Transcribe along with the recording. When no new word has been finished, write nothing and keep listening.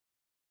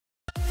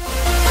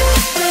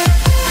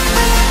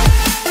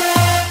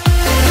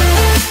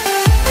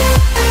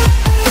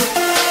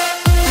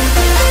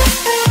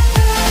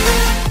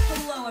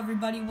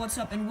what's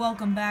up, and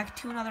welcome back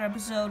to another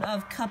episode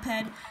of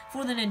Cuphead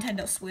for the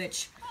Nintendo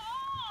Switch.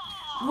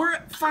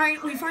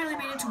 We finally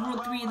made it to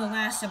World 3 in the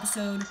last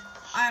episode.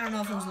 I don't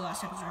know if it was the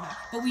last episode or not,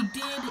 but we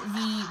did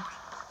the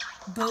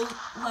boat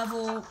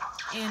level,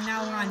 and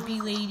now we're on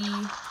B-Lady,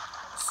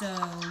 so,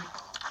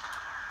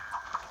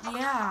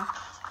 yeah.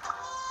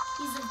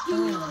 He's like, give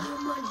me all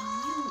your money,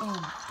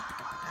 Boom.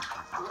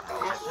 What the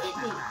heck hit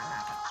me?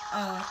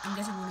 I'm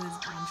guessing one of his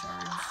green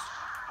shards.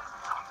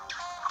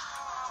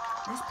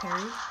 Nice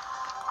parry.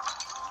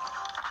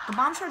 The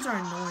bomb shards are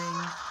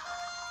annoying.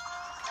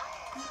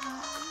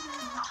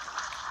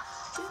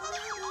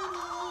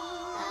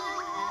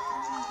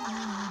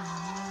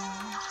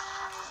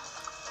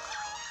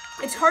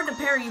 It's hard to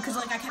parry you because,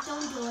 like, I kept. Don't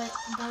do it.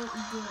 Don't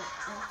do it.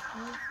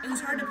 Okay? It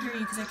was hard to parry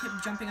you because I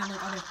kept jumping on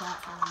like other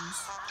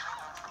platforms.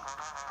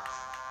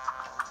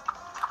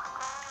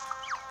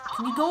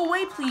 Can you go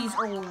away, please?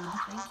 Oh,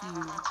 thank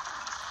you.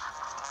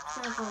 It's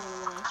not going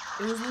away.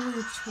 It was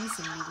literally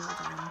chasing me the whole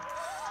time.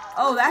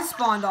 Oh, that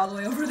spawned all the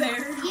way over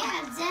there.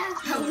 Yeah,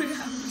 exactly. How are we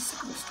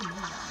supposed to know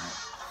that?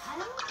 I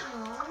don't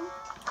know.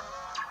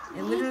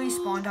 It literally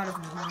spawned out of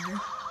nowhere.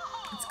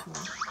 It's cool.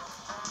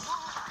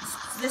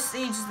 This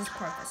stage is this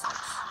part that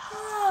sucks.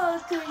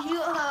 Oh, cause you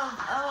have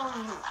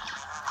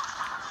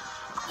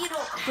you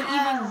don't. But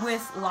even with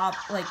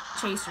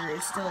chaser,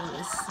 it still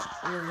is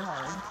really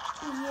hard.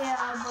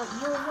 Yeah, but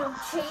you have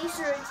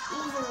chaser. It's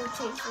easier with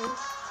chaser.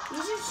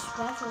 Use your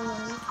special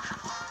one.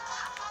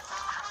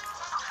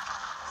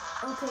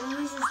 Okay,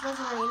 use your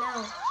special right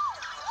now.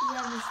 You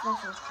have your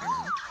special. I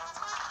know.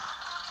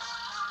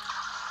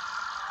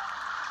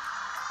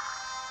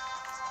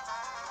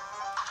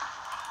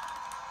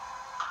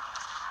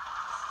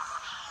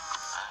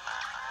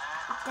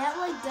 That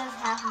does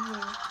half of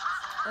your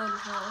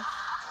health.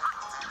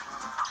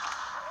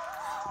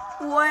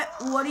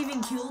 What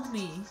even killed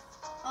me?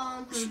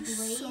 The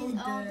blade. So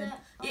dead.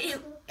 Yeah,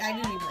 I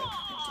didn't even pay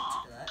attention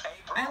to that.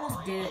 I almost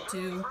did it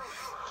too.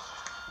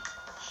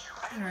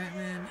 Alright,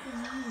 man.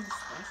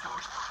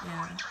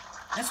 Yeah.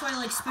 That's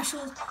why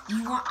specials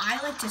I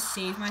like to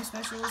save my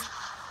specials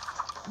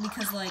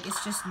because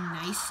it's just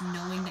nice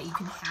knowing that you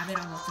can have it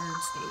on the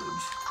third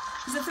stage.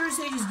 Because the third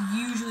stage is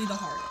usually the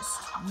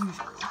hardest.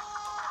 Usually.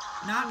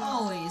 Not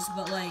always,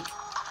 but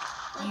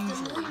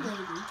usually. The moon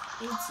lady.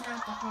 It's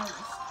not the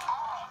hardest.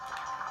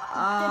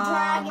 The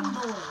Dragon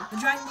Boy. The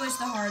Dragon Boy is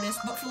the hardest,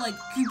 but for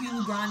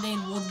Cuphead Grande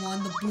and World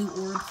 1, the blue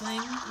orb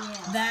thing,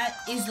 that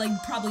is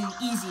probably the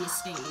easiest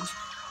stage.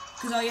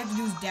 Because all you have to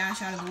do is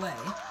dash out of the way.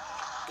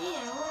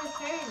 Yeah, I want to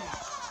carry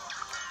that.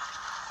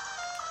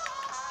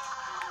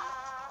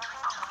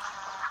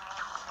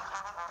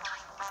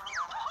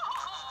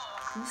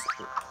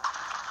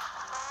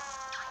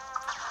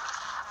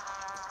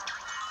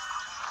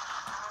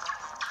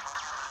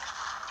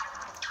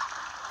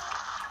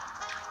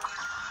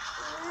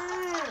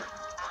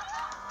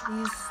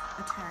 These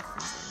attack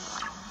things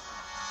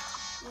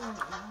are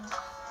annoying.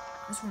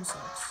 This one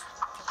sucks.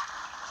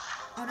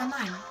 Oh, never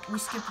mind. We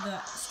skipped the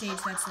stage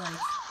that's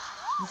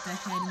with the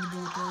head and the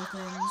bullet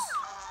things.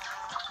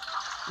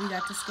 We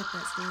got to skip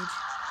that stage.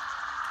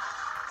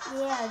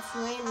 Yeah, it's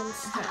random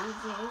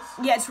stages.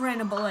 Yeah, it's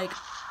random, but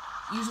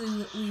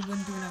usually we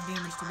wouldn't do enough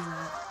damage to do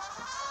that.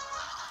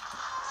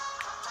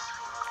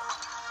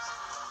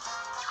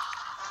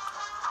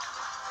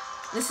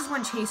 This is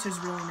when Chaser's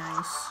really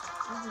nice.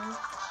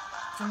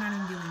 So I'm not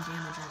even doing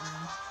damage right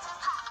now.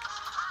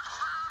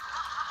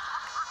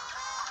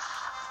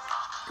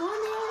 Go on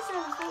the other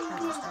side before you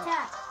get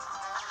attacked.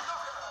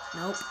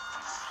 Nope.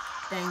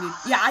 Dang, dude.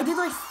 Yeah, I did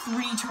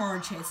 3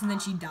 charge hits and then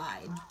she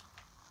died.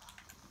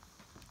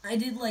 I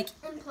did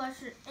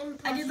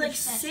I did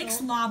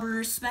 6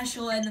 lobbers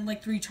special and then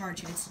 3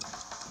 charge hits.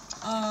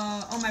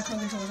 Oh, my Pro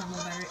Controller's on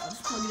low battery. I'll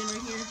just plug it in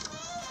right here.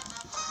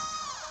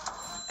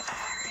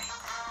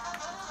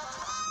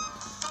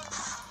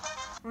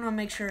 I'm gonna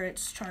make sure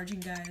it's charging,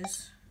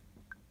 guys.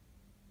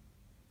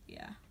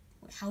 Yeah.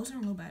 Wait, how is it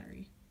on low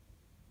battery?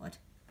 What?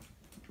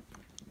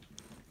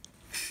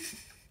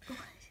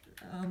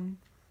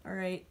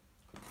 Alright.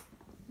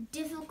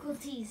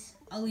 Difficulties.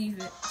 I'll leave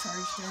it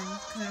charged in,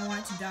 because I don't want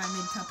it to die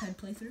mid-Cuphead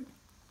playthrough.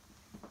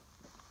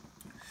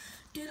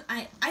 Dude,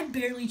 I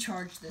barely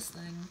charged this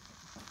thing.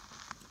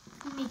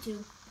 Me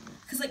too.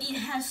 Because, it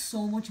has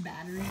so much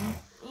battery.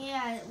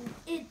 Yeah,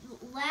 it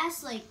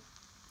lasts, at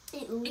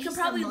least It could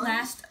probably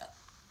last...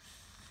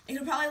 It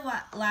could probably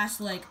last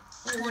 24/7.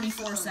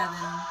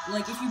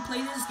 If you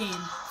play this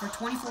game for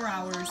 24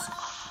 hours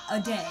a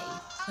day,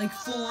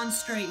 full on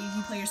straight, if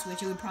you play your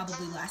Switch, it would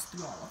probably last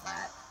through all of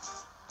that.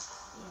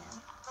 Yeah.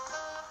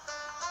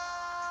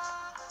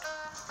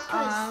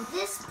 Because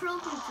this Pro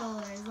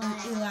Controller is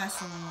it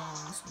lasts a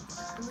long.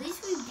 At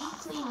least we beat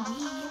Queen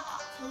Bee.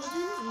 Can we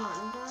do this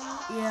running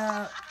gun?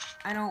 Yeah,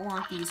 I don't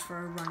want these for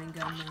a running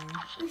gun now.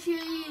 This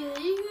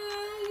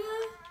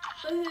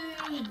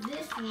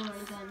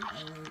running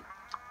gun.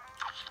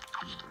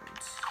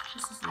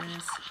 This is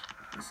this.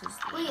 This is this.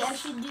 Wait, I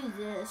should do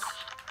this.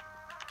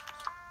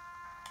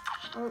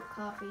 Oh,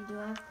 coffee. Do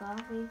I have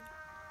coffee?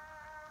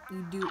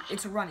 You do.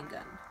 It's a running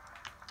gun.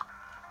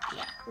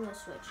 I'm gonna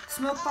switch.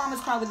 Smoke bomb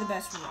is probably the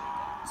best one.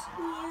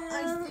 Yeah. I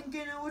think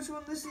I know which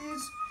one this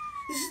is.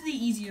 This is the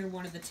easier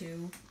one of the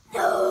two.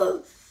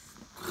 No!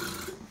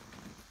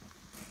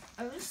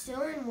 Are we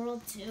still in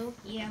World 2?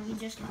 Yeah, we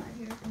just got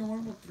here. No, we're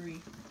in World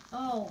 3.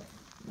 Oh.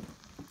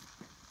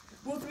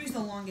 World 3 is the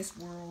longest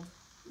world.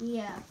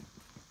 Yeah.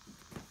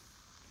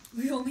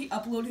 We only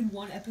uploaded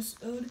 1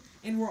 episode,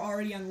 and we're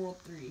already on World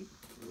 3. Yeah.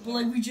 But,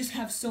 like, we just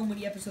have so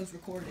many episodes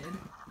recorded.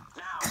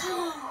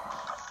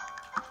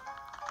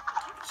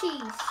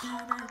 Jeez.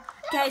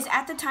 Guys,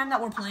 at the time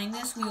that we're playing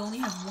this, we only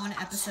have 1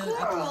 episode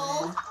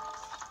uploaded.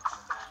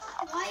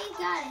 Why you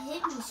gotta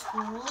hit me,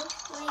 squirrel?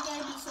 Why you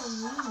gotta be so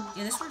rude?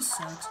 Yeah, this one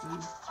sucks,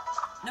 dude.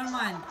 Never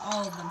mind,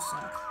 all of them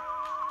suck.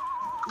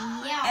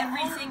 Yeah.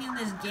 Everything in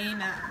this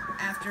game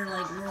after,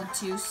 like, World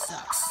 2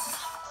 sucks.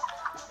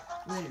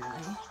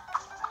 Literally.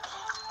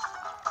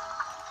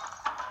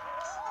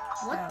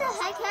 What the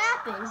heck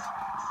happened?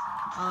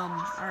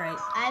 Alright.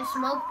 I have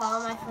smoke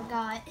bomb, I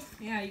forgot.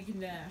 Yeah, you can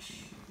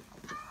dash.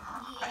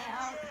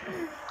 Yeah.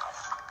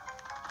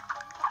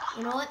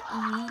 You know what?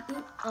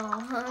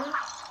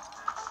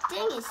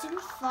 Dang it,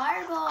 stupid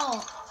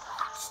fireball.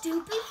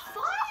 Stupid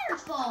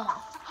fireball.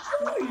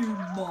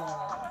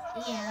 Fireball.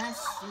 Yeah,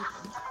 that's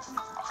stupid.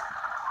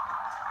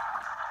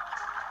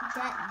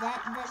 That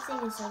thing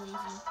is so easy.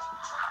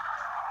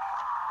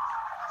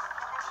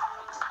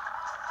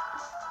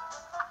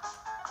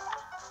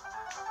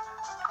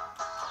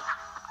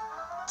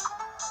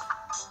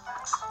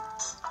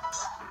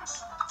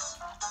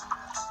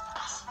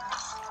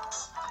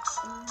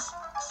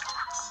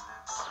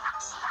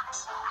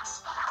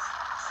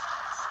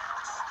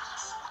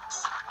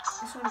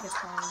 This one gets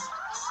hard.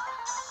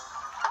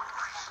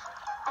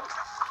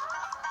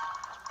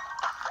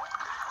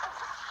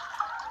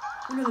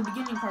 Oh no, the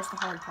beginning part's the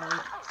hard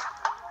part.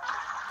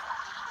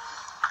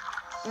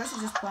 The rest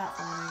is just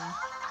platforming.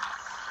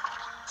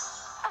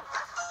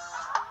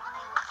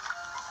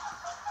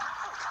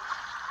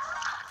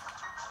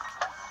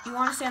 You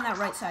want to stay on that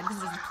right side because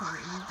there's a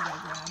plane that I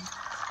grabbed.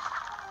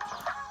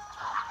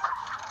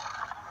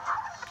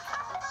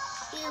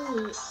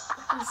 Ew,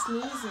 he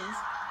sneezes.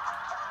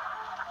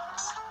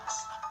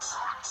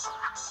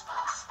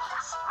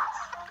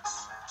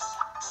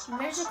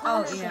 There's a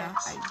corner Oh, yeah.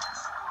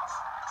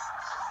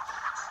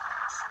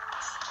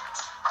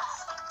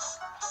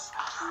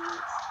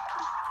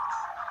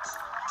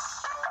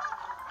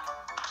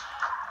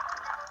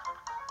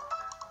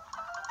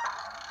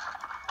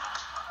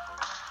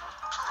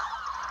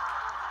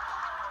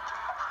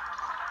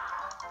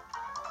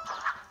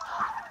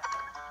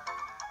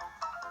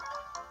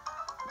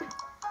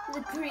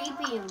 The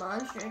creepy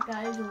monster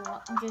guy is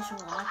just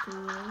watching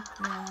you.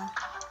 Yeah.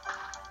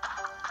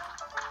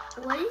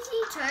 What is he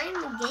trying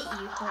to get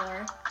you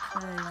for?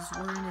 Because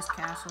we're in his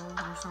castle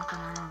or something,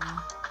 I don't know.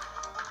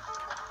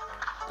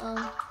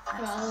 Oh,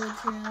 probably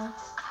true.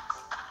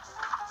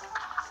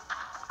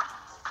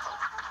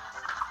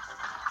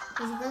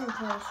 He's getting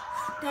close.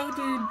 Dang it,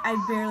 dude,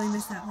 I barely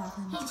missed that one.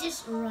 He's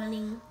just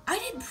running. I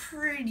did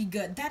pretty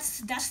good.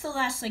 That's the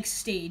last, like,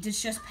 stage.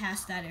 It's just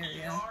past that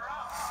area.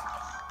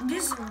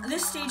 This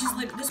stage is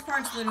this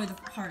part's literally the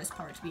hardest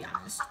part, to be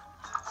honest.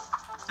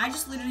 I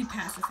just literally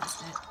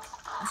pacifist it.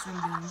 That's what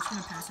I'm doing. I'm just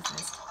gonna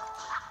pacifist.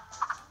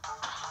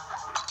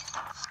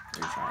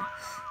 Retry.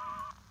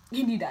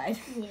 And you died.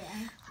 Yeah.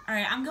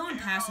 Alright, I'm going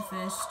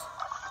pacifist.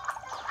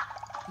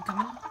 You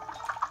coming?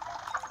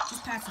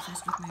 Just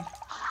pacifist with me.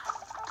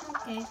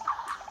 Okay.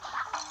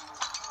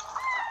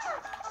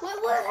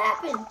 What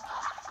happened?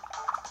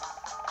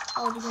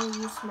 Oh, they're gonna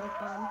use smoke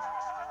bomb.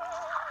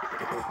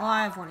 Well,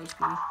 I have 1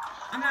 HP.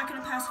 I'm not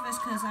gonna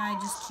pacifist because I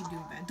just keep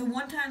doing bad. The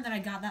one time that I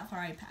got that far,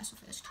 I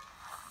pacifist.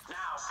 Now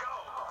go.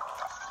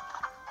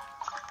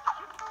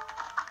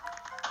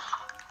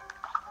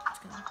 Let's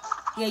go.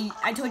 Yeah,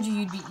 I told you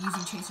you'd be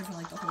using Chaser for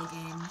like the whole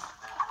game.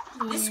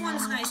 Yeah. This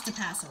one's nice to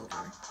pass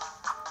over.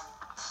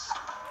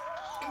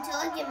 Until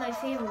I get my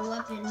favorite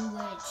weapon,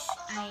 which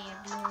I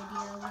have no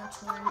idea which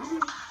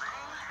one.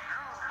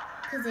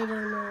 Because I don't I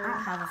know.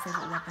 don't have a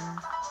favorite weapon.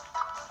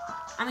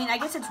 I mean, I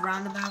guess it's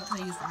roundabout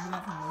because I use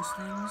roundabout for most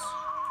things.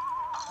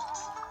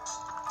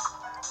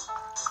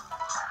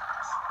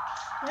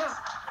 No.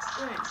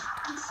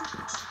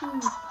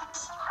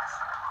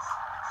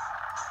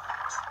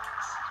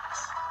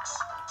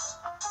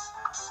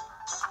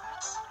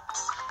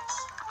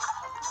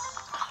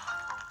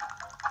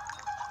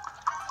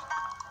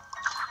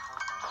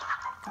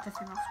 Get the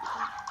thing off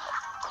screen.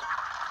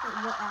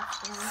 What off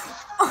screen?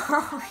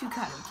 Oh, you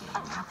gotta be kidding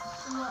me.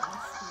 What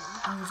off screen?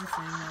 Oh, there's a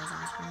thing that was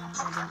on screen. I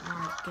didn't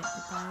want to get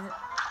hit by it.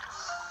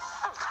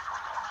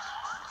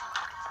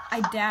 I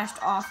dashed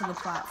off of the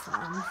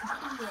platform.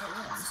 Yeah,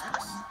 that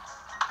sucks.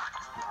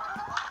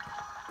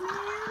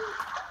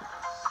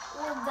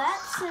 Well, that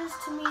says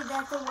to me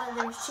that the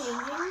weather's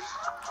changing.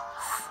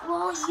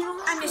 Well, you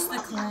don't I missed the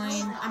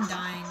coin. I'm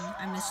dying.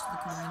 I missed the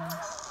coin.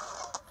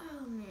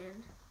 Oh,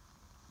 man.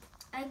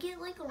 I get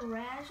like a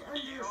rash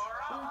under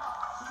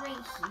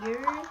right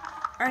here.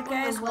 Alright,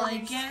 guys, well, I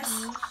weather's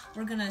guess changed.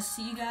 we're gonna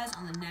see you guys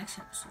on the next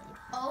episode.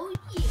 Oh,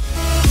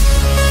 yeah.